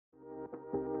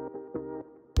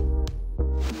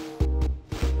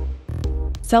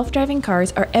Self-driving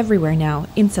cars are everywhere now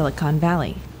in Silicon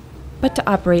Valley. But to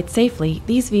operate safely,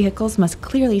 these vehicles must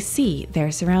clearly see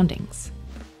their surroundings.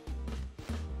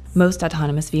 Most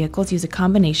autonomous vehicles use a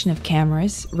combination of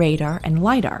cameras, radar, and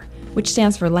Lidar, which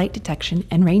stands for light detection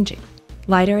and ranging.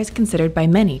 Lidar is considered by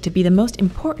many to be the most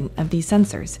important of these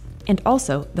sensors, and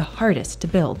also the hardest to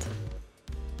build.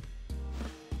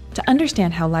 To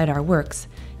understand how Lidar works,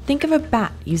 think of a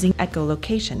bat using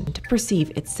echolocation to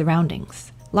perceive its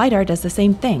surroundings. Lidar does the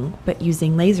same thing, but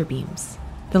using laser beams.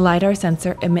 The Lidar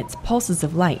sensor emits pulses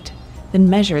of light, then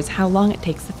measures how long it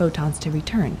takes the photons to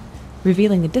return,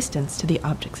 revealing the distance to the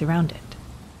objects around it.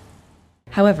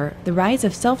 However, the rise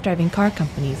of self-driving car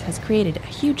companies has created a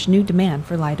huge new demand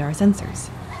for Lidar sensors.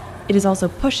 It is also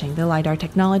pushing the Lidar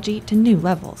technology to new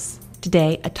levels.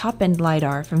 Today, a top-end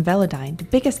Lidar from Velodyne, the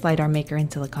biggest Lidar maker in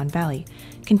Silicon Valley,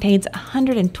 contains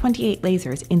 128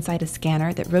 lasers inside a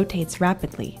scanner that rotates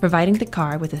rapidly, providing the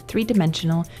car with a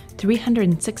three-dimensional,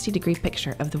 360-degree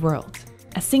picture of the world.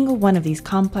 A single one of these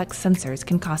complex sensors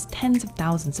can cost tens of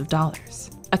thousands of dollars.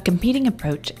 A competing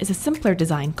approach is a simpler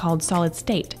design called solid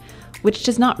state, which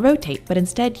does not rotate but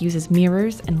instead uses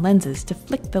mirrors and lenses to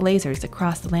flick the lasers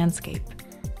across the landscape.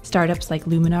 Startups like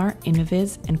Luminar,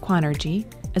 Innoviz, and Quanergy,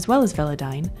 as well as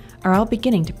Velodyne, are all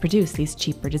beginning to produce these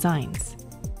cheaper designs.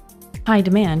 High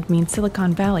demand means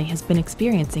Silicon Valley has been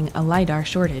experiencing a Lidar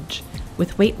shortage,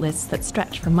 with wait lists that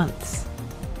stretch for months.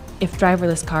 If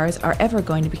driverless cars are ever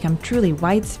going to become truly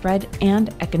widespread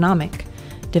and economic,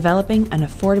 developing an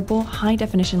affordable,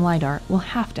 high-definition Lidar will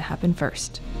have to happen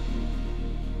first.